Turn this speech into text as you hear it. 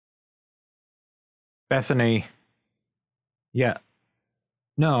Bethany. Yeah.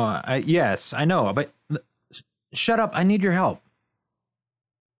 No, yes, I know, but shut up. I need your help.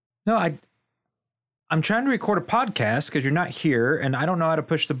 No, I'm trying to record a podcast because you're not here and I don't know how to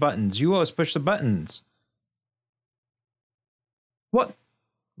push the buttons. You always push the buttons. What?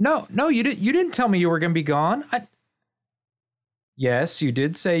 No, you didn't tell me you were going to be gone. Yes, you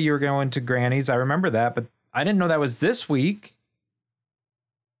did say you were going to Granny's. I remember that, but I didn't know that was this week.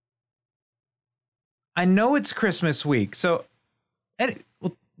 I know it's Christmas week. So,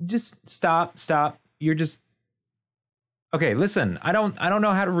 well, just stop. You're just okay. Listen, I don't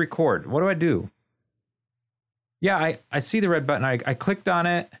know how to record. What do I do? Yeah, I see the red button. I clicked on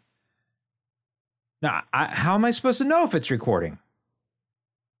it. Now, how am I supposed to know if it's recording?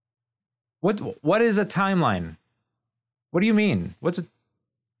 What is a timeline? What do you mean? What's a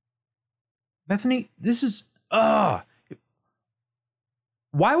Bethany? This is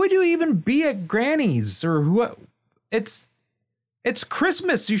why would you even be at Granny's or who? It's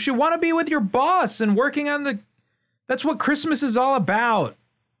Christmas. You should want to be with your boss and working on the. That's what Christmas is all about.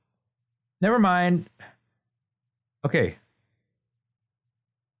 Never mind. Okay.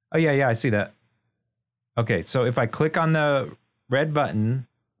 Oh yeah, I see that. Okay, so if I click on the red button,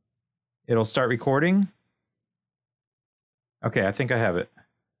 it'll start recording. Okay, I think I have it.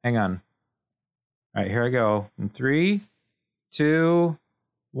 Hang on. All right, here I go. In 3, 2,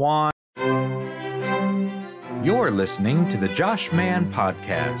 1. You're listening to the Josh Mann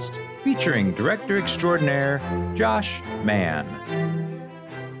podcast, featuring director extraordinaire Josh Mann.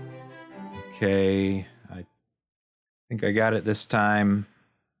 Okay, I think I got it this time.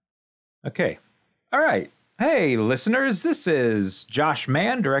 Okay. All right. Hey, listeners, this is Josh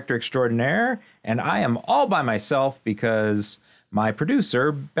Mann, director extraordinaire, and I am all by myself because my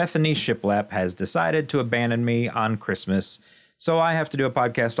producer, Bethany Shiplap, has decided to abandon me on Christmas. So I have to do a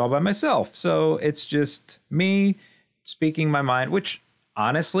podcast all by myself. So it's just me speaking my mind, which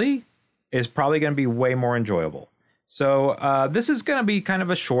honestly is probably going to be way more enjoyable. So this is going to be kind of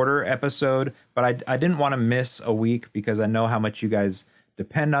a shorter episode, but I didn't want to miss a week because I know how much you guys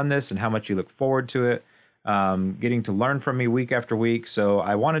depend on this and how much you look forward to it, getting to learn from me week after week. So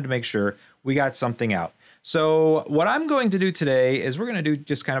I wanted to make sure we got something out. So what I'm going to do today is we're going to do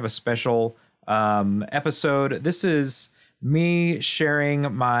just kind of a special episode. This is me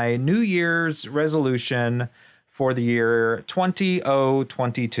sharing my New Year's resolution for the year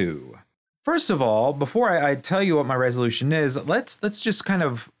 2022. First of all, before I tell you what my resolution is, let's just kind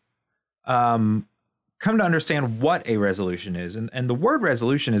of come to understand what a resolution is. And the word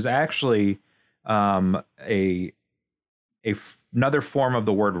resolution is actually another form of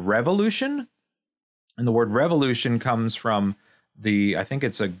the word revolution. And the word revolution comes from I think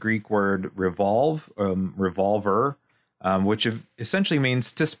it's a Greek word revolver, which essentially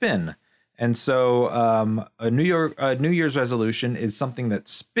means to spin. And so a New Year's resolution is something that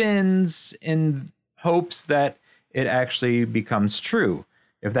spins in hopes that it actually becomes true,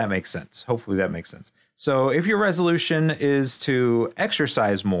 if that makes sense. Hopefully that makes sense. So if your resolution is to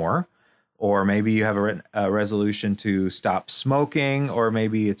exercise more, or maybe you have a resolution to stop smoking, or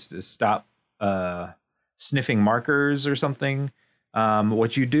maybe it's to stop sniffing markers or something,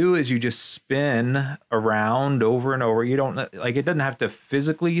 what you do is you just spin around over and over. You don't it doesn't have to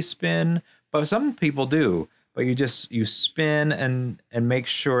physically spin, but some people do. But you spin and make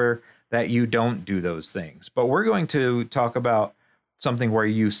sure that you don't do those things. But we're going to talk about something where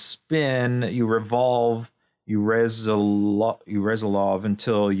you spin, you revolve, you resolve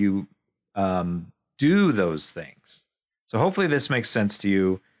until you do those things. So hopefully this makes sense to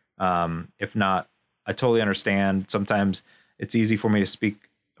you. If not, I totally understand. Sometimes it's easy for me to speak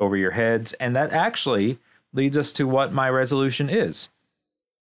over your heads, and that actually leads us to what my resolution is.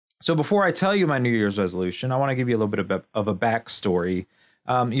 So before I tell you my New Year's resolution, I want to give you a little bit of a backstory.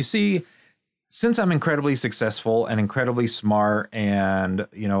 You see, since I'm incredibly successful and incredibly smart, and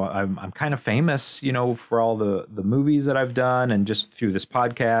I'm kind of famous, for all the movies that I've done, and just through this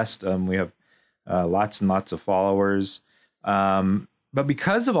podcast, we have lots and lots of followers. But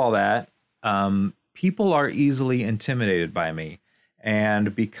because of all that, people are easily intimidated by me,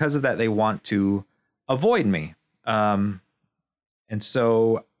 and because of that, they want to avoid me. And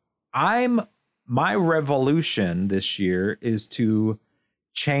so my revolution this year is to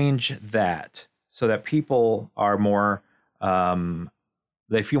change that so that people are more,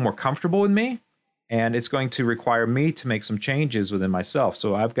 they feel more comfortable with me, and it's going to require me to make some changes within myself.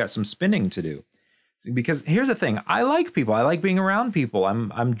 So I've got some spinning to do, because here's the thing. I like people. I like being around people.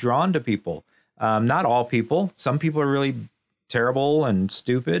 I'm drawn to people. Not all people. Some people are really terrible and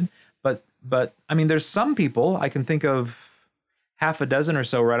stupid, but I mean, there's some people I can think of. half a dozen or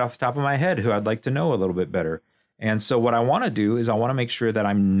so right off the top of my head who I'd like to know a little bit better. And so what I want to do is I want to make sure that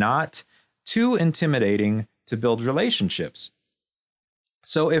I'm not too intimidating to build relationships.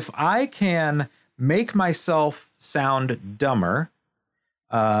 So if I can make myself sound dumber,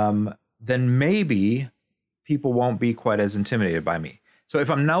 then maybe people won't be quite as intimidated by me. So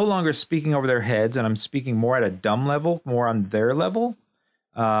if I'm no longer speaking over their heads and I'm speaking more at a dumb level, more on their level,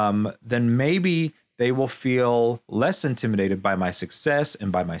 then maybe they will feel less intimidated by my success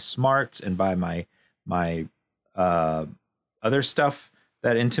and by my smarts and by my other stuff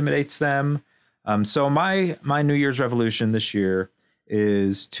that intimidates them. So my New Year's resolution this year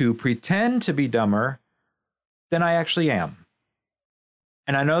is to pretend to be dumber than I actually am.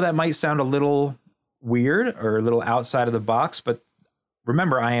 And I know that might sound a little weird or a little outside of the box, but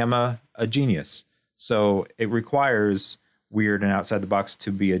remember, I am a genius. So it requires weird and outside the box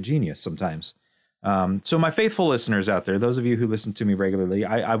to be a genius sometimes. So my faithful listeners out there, those of you who listen to me regularly,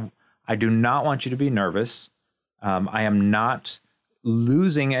 I do not want you to be nervous. I am not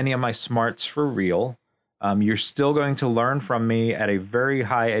losing any of my smarts for real. You're still going to learn from me at a very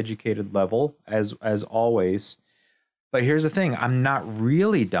high educated level, as always. But here's the thing. I'm not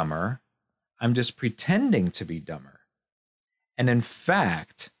really dumber. I'm just pretending to be dumber. And in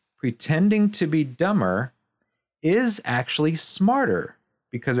fact, pretending to be dumber is actually smarter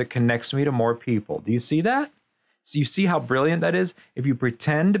because it connects me to more people. Do you see that? So you see how brilliant that is? If you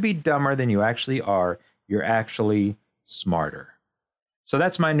pretend to be dumber than you actually are, you're actually smarter. So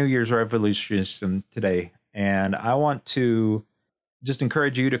that's my New Year's resolution today. And I want to just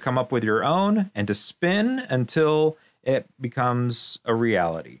encourage you to come up with your own and to spin until it becomes a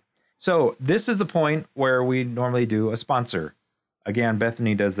reality. So this is the point where we normally do a sponsor. Again,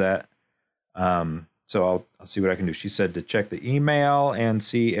 Bethany does that. So I'll see what I can do. She said to check the email and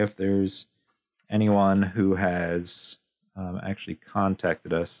see if there's anyone who has actually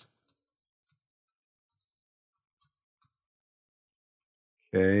contacted us.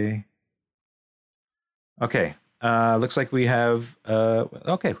 Okay. Looks like we have a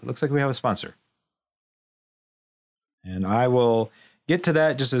sponsor. And I will get to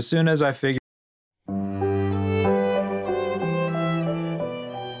that just as soon as I figure.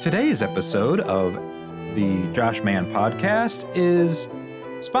 Today's episode of the Josh Mann podcast is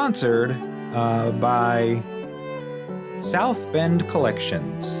sponsored by South Bend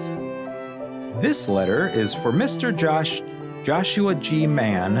Collections. This letter is for Mr. Joshua G.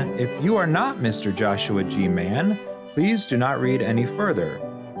 Mann. If you are not Mr. Joshua G. Mann, please do not read any further.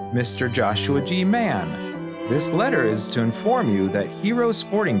 Mr. Joshua G. Mann. This letter is to inform you that Hero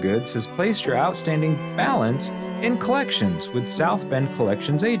Sporting Goods has placed your outstanding balance in collections with South Bend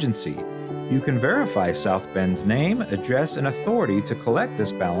Collections Agency. You can verify South Bend's name, address, and authority to collect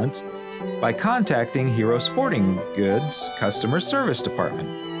this balance by contacting Hero Sporting Goods Customer Service Department.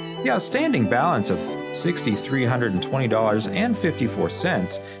 The outstanding balance of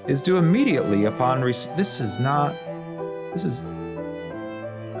 $6,320.54 is due immediately upon receipt.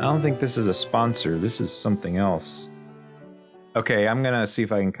 I don't think this is a sponsor. This is something else. Okay, I'm going to see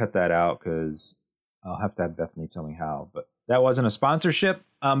if I can cut that out because I'll have to have Bethany tell me how. But that wasn't a sponsorship.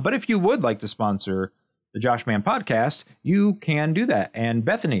 But if you would like to sponsor the Josh Mann podcast, you can do that. And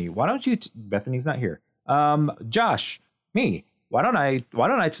Bethany, why don't you? Bethany's not here. Josh, me. Why don't I?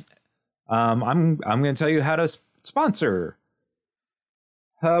 I'm going to tell you how to sponsor.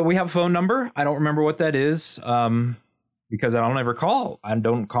 We have a phone number. I don't remember what that is. Because I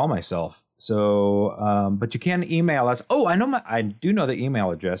don't call myself. So, but you can email us. Oh, I do know the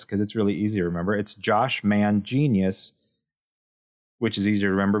email address because it's really easy to remember. It's Josh Mann Genius, which is easier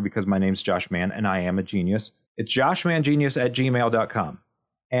to remember because my name's Josh Mann and I am a genius. It's joshmangenius@gmail.com.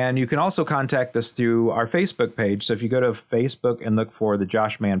 And you can also contact us through our Facebook page. So if you go to Facebook and look for the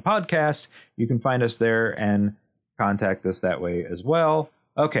Josh Mann podcast, you can find us there and contact us that way as well.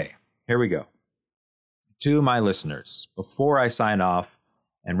 Okay, here we go. To my listeners, before I sign off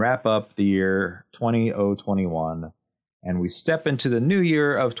and wrap up the year 2021 and we step into the new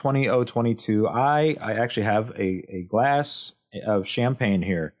year of 2022, I actually have a glass of champagne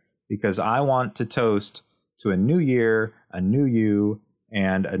here because I want to toast to a new year, a new you,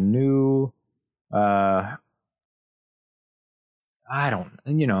 and a new,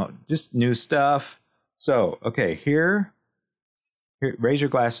 just new stuff. So, okay, here, raise your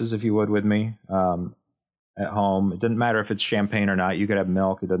glasses if you would with me. At home. It doesn't matter if it's champagne or not. You could have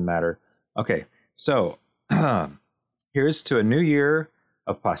milk. It doesn't matter. Okay, so here's to a new year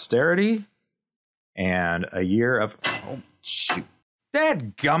of posterity and a year of... Oh, shoot.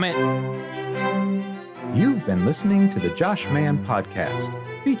 Dadgummit! You've been listening to the Josh Mann podcast,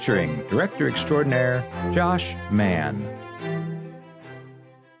 featuring Director Extraordinaire Josh Mann.